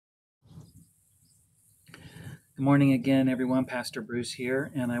Good morning again, everyone. Pastor Bruce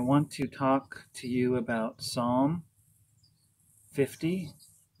here, and I want to talk to you about Psalm 50,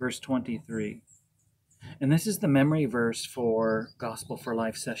 verse 23. And this is the memory verse for Gospel for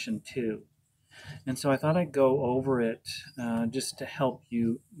Life Session 2. And so I thought I'd go over it just to help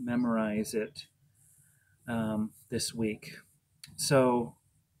you memorize it this week. So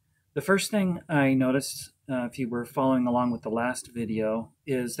the first thing I noticed, if you were following along with the last video,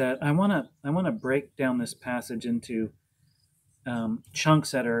 is that I want to break down this passage into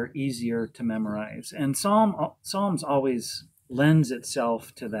chunks that are easier to memorize. And Psalms always lends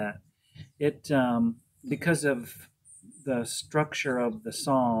itself to that. It because of the structure of the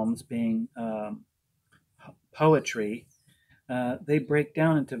Psalms being poetry, they break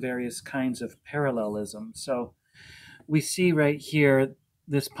down into various kinds of parallelism. So we see right here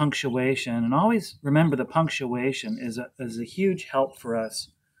this punctuation, and always remember the punctuation is a huge help for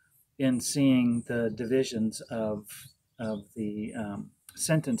us in seeing the divisions of the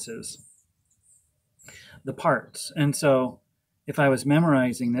sentences, the parts. And so if I was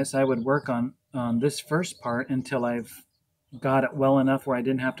memorizing this, I would work on this first part until I've got it well enough where I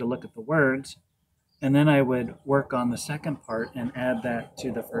didn't have to look at the words. And then I would work on the second part and add that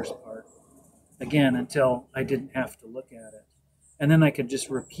to the first part again until I didn't have to look at it. And then I could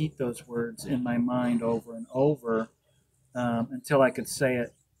just repeat those words in my mind over and over until I could say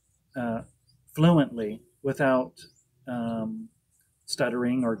it fluently without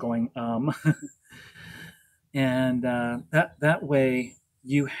stuttering or going and that way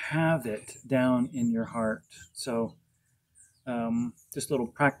you have it down in your heart. So just a little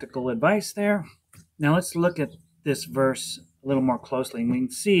practical advice there. Now let's look at this verse a little more closely, and we can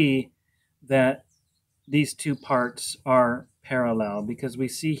see that these two parts are parallel because we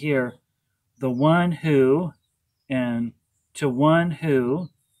see here the one who and to one who.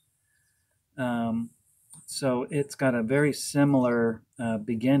 So it's got a very similar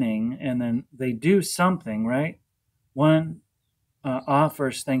beginning, and then they do something, right? One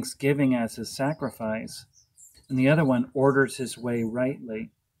offers thanksgiving as his sacrifice, and the other one orders his way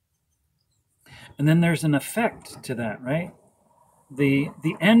rightly. And then there's an effect to that, right? The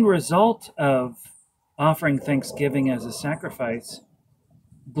end result of offering thanksgiving as a sacrifice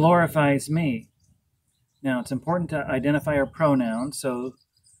glorifies me. Now, it's important to identify our pronouns. So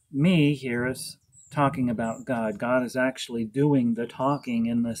me here is talking about God. God is actually doing the talking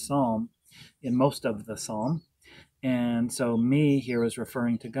in this psalm, in most of the psalm. And so me here is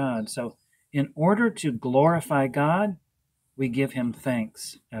referring to God. So in order to glorify God, we give him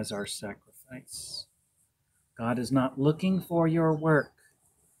thanks as our sacrifice. God is not looking for your work.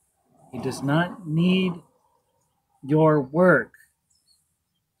 He does not need your work.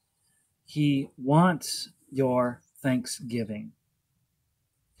 He wants your thanksgiving.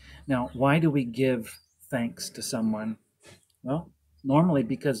 Now, why do we give thanks to someone? Well, normally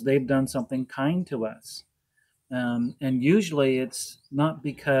because they've done something kind to us. And usually it's not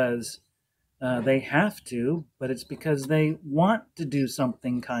because they have to, but it's because they want to do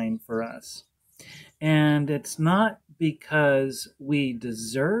something kind for us. And it's not because we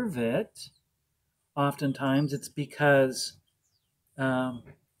deserve it. Oftentimes it's because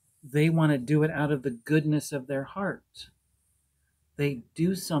they want to do it out of the goodness of their heart. They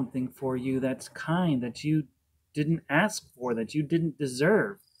do something for you that's kind, that you didn't ask for, that you didn't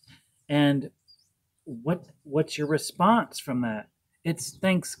deserve. And what's your response from that? It's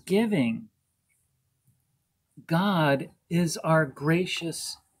thanksgiving. God is our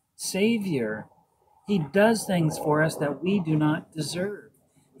gracious Savior. He does things for us that we do not deserve.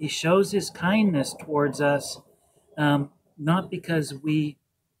 He shows his kindness towards us, not because we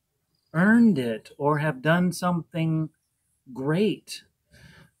earned it or have done something great.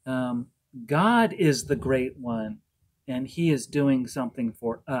 God is the great one, and he is doing something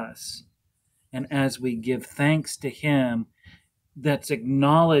for us. And as we give thanks to him, that's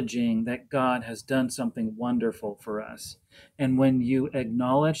acknowledging that God has done something wonderful for us. And when you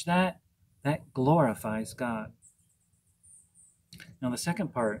acknowledge that, that glorifies God. Now the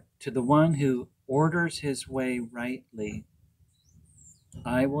second part, to the one who orders his way rightly,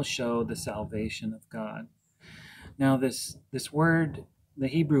 I will show the salvation of God. Now this word, the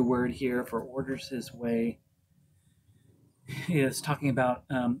Hebrew word here for orders his way, is talking about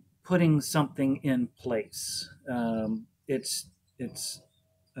putting something in place. It's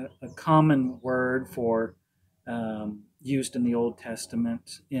a common word for used in the Old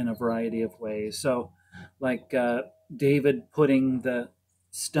Testament in a variety of ways. So like David putting the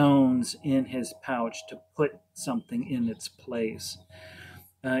stones in his pouch to put something in its place.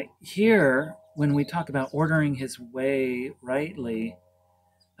 Here, when we talk about ordering his way rightly,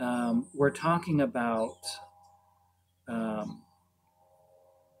 we're talking about um,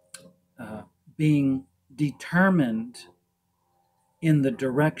 uh, being determined in the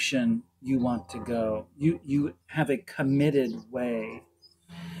direction you want to go. You have a committed way.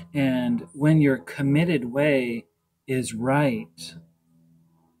 And when your committed way is right,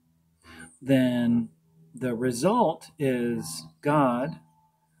 then the result is God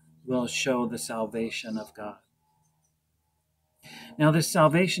will show the salvation of God. Now, this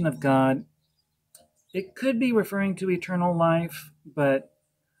salvation of God, it could be referring to eternal life, but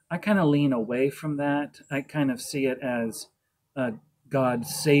I kind of lean away from that. I kind of see it as God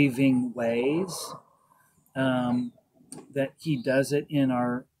saving ways, that He does it in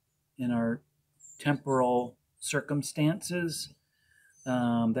our temporal circumstances,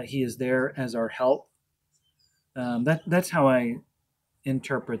 that He is there as our help. That's how I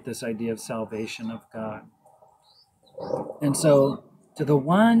interpret this idea of salvation of God. And so, to the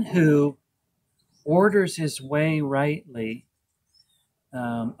one who orders his way rightly,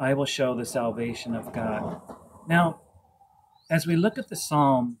 I will show the salvation of God. Now, as we look at the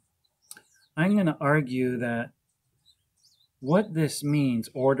psalm, I'm going to argue that what this means,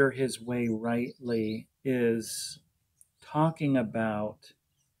 order his way rightly, is talking about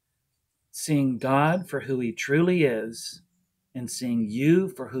seeing God for who he truly is and seeing you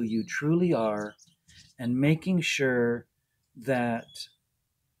for who you truly are, and making sure that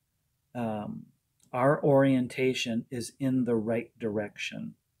our orientation is in the right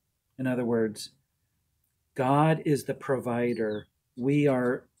direction. In other words, God is the provider. We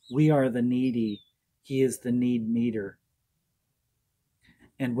are the needy. He is the need meter.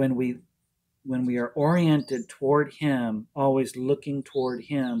 And when we are oriented toward him, always looking toward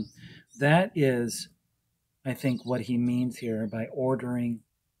him, that is, I think, what he means here by ordering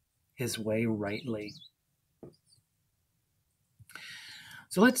his way rightly.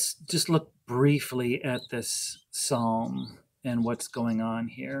 So let's just look briefly at this psalm and what's going on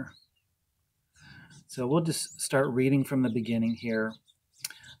here. So we'll just start reading from the beginning here.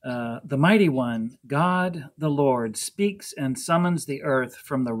 The mighty one, God the Lord, speaks and summons the earth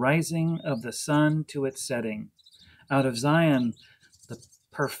from the rising of the sun to its setting. Out of Zion, the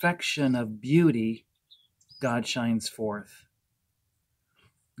perfection of beauty, God shines forth.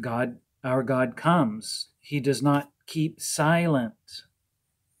 Our God comes. He does not keep silent.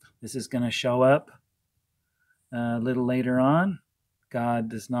 This is going to show up a little later on. God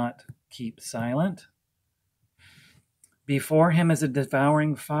does not keep silent. Before him is a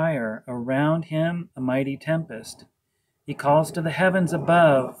devouring fire, around him a mighty tempest. He calls to the heavens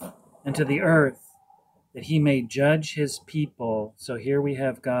above and to the earth that he may judge his people. So here we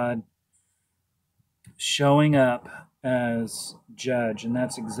have God showing up as judge, and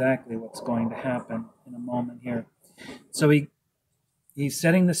that's exactly what's going to happen in a moment here. So he's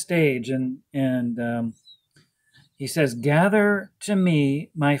setting the stage, and he says, "Gather to me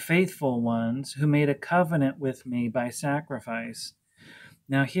my faithful ones who made a covenant with me by sacrifice."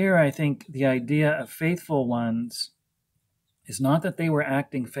 Now here I think the idea of faithful ones is not that they were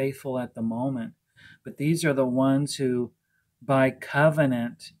acting faithful at the moment, but these are the ones who by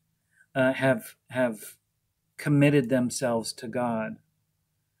covenant have committed themselves to God.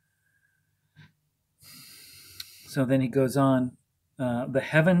 So then he goes on, the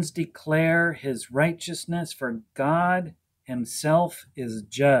heavens declare his righteousness, for God himself is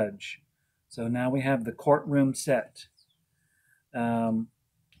judge. So now we have the courtroom set. And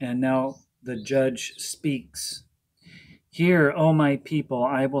now the judge speaks. Hear, O my people,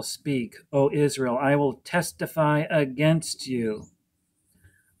 I will speak. O Israel, I will testify against you.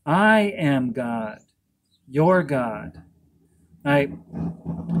 I am God, your God. I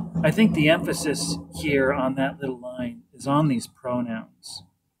think the emphasis here on that little line is on these pronouns.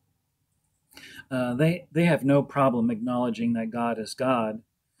 They have no problem acknowledging that God is God,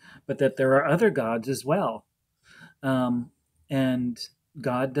 but that there are other gods as well. And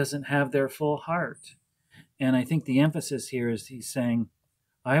God doesn't have their full heart. And I think the emphasis here is he's saying,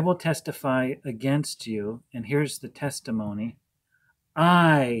 I will testify against you, and here's the testimony.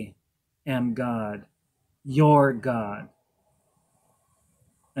 I am God, your God.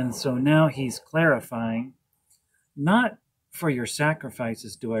 And so now he's clarifying, not for your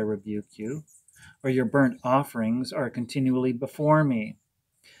sacrifices do I rebuke you, or your burnt offerings are continually before me.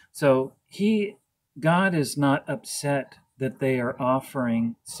 So God is not upset that they are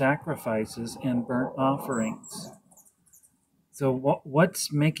offering sacrifices and burnt offerings. So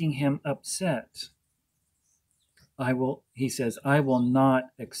what's making him upset? He says, I will not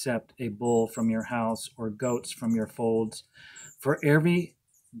accept a bull from your house or goats from your folds, for every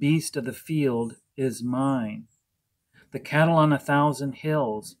beast of the field is mine. The cattle on 1,000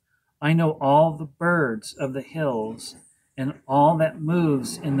 hills I know all the birds of the hills, and all that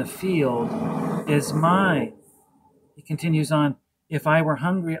moves in the field is mine. He continues on, if I were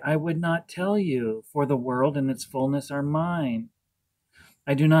hungry, I would not tell you, for the world and its fullness are mine.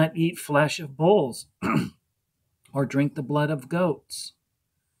 I do not eat flesh of bulls or drink the blood of goats.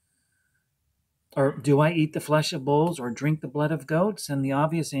 Or do I eat the flesh of bulls or drink the blood of goats? And the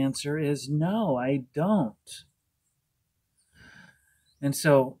obvious answer is no, I don't. And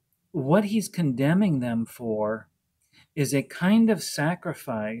so what he's condemning them for is a kind of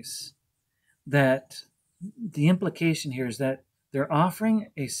sacrifice that the implication here is that they're offering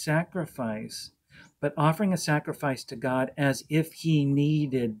a sacrifice, but offering a sacrifice to God as if he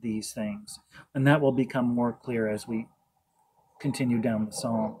needed these things. And that will become more clear as we continue down the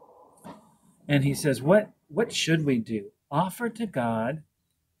psalm. And he says, what should we do? Offer to God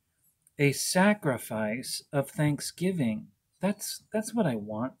a sacrifice of thanksgiving. That's what I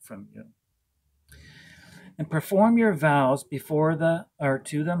want from you. And perform your vows before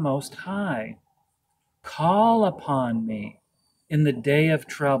to the Most High. Call upon me in the day of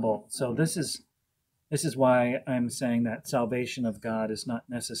trouble. So this is why I'm saying that salvation of God is not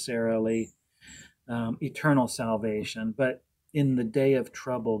necessarily eternal salvation, but in the day of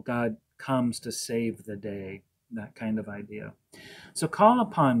trouble, God comes to save the day, that kind of idea. So call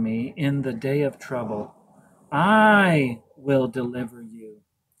upon me in the day of trouble. I will deliver you,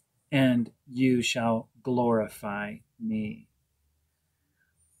 and you shall glorify me.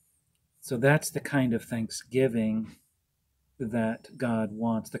 So that's the kind of thanksgiving that God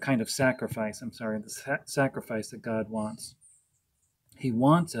wants, the kind of sacrifice, the sacrifice that God wants. He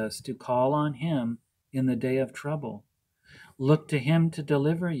wants us to call on him in the day of trouble. Look to him to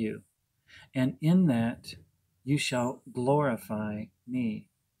deliver you, and in that you shall glorify me.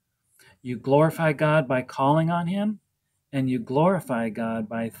 You glorify God by calling on him, and you glorify God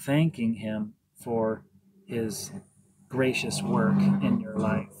by thanking him for his gracious work in your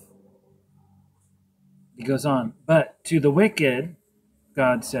life. He goes on, but to the wicked,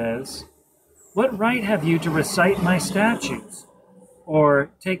 God says, what right have you to recite my statutes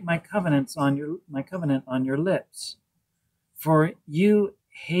or take my covenant on your lips? For you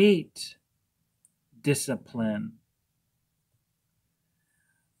hate discipline.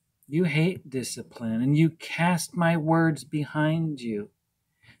 You hate discipline, and you cast my words behind you.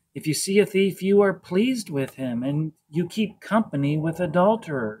 If you see a thief, you are pleased with him, and you keep company with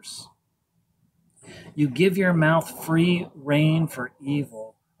adulterers. You give your mouth free rein for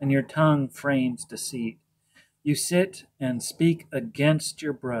evil, and your tongue frames deceit. You sit and speak against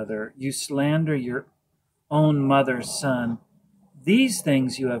your brother. You slander your own mother's son. These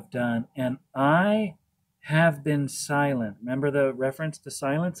things you have done, and I have been silent. Remember the reference to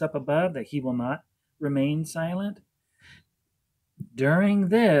silence up above, that he will not remain silent? During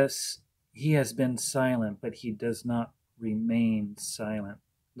this, he has been silent, but he does not remain silent.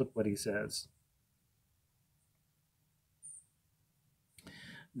 Look what he says.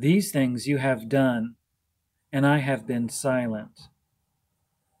 These things you have done, and I have been silent.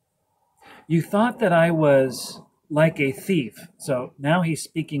 You thought that I was like a thief. So now he's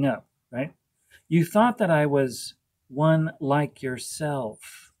speaking up, right? You thought that I was one like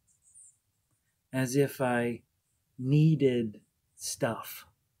yourself, as if I needed stuff,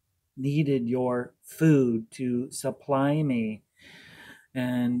 needed your food to supply me.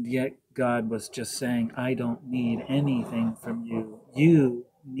 And yet God was just saying, I don't need anything from you. You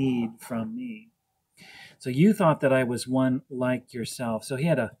need from me. So you thought that I was one like yourself. So they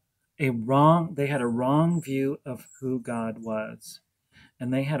had a wrong view of who God was.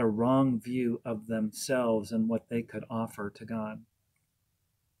 And they had a wrong view of themselves and what they could offer to God.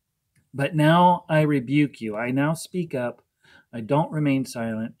 But now I rebuke you. I now speak up. I don't remain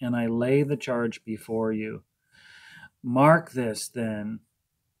silent, and I lay the charge before you. Mark this then,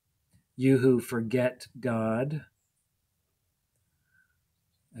 you who forget God.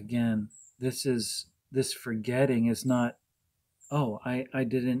 Again, this forgetting is not, I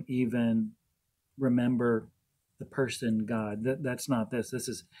didn't even remember the person God. That's not this. This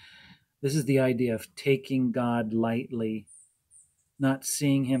is the idea of taking God lightly, not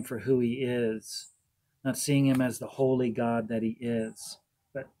seeing him for who he is, not seeing him as the holy God that he is,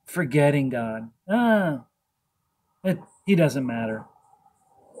 but forgetting God. He doesn't matter.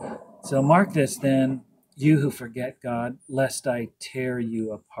 So mark this then, you who forget God, lest I tear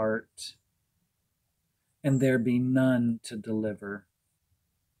you apart, and there be none to deliver.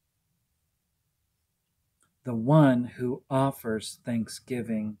 The one who offers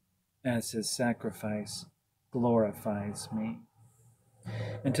thanksgiving as his sacrifice glorifies me.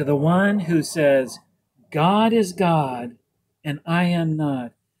 And to the one who says, God is God, and I am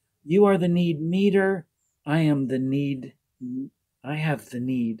not, You are the need meter. I am the need. I have the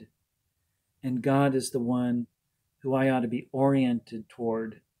need. And God is the one who I ought to be oriented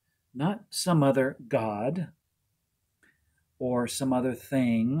toward, not some other God or some other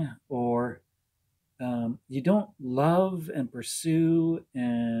thing, or you don't love and pursue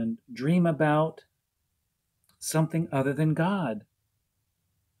and dream about something other than God.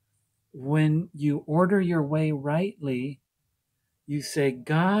 When you order your way rightly, you say,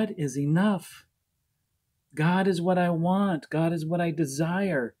 God is enough. God is what I want. God is what I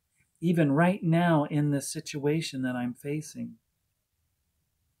desire, even right now in this situation that I'm facing.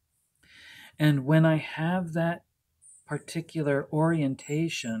 And when I have that particular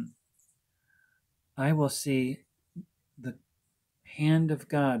orientation, I will see the hand of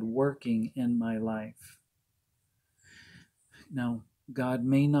God working in my life. Now, God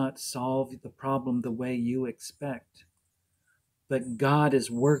may not solve the problem the way you expect, but God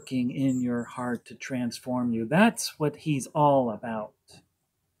is working in your heart to transform you. That's what He's all about.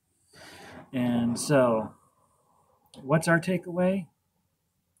 And so, what's our takeaway?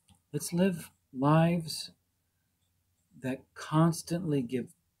 Let's live lives that constantly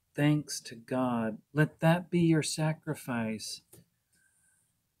give thanks to God. Let that be your sacrifice.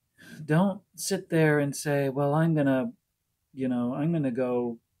 Don't sit there and say, well, I'm going to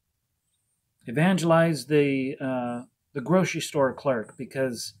go evangelize the grocery store clerk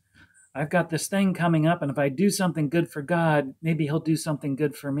because I've got this thing coming up, and if I do something good for God, maybe He'll do something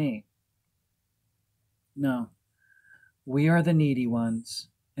good for me. No, we are the needy ones,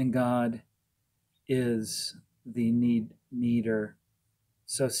 and God is the need meter.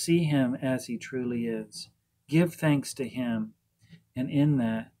 So see Him as He truly is. Give thanks to Him, and in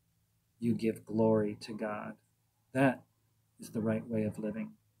that, you give glory to God. That is the right way of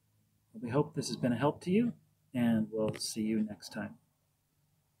living. We hope this has been a help to you, and we'll see you next time.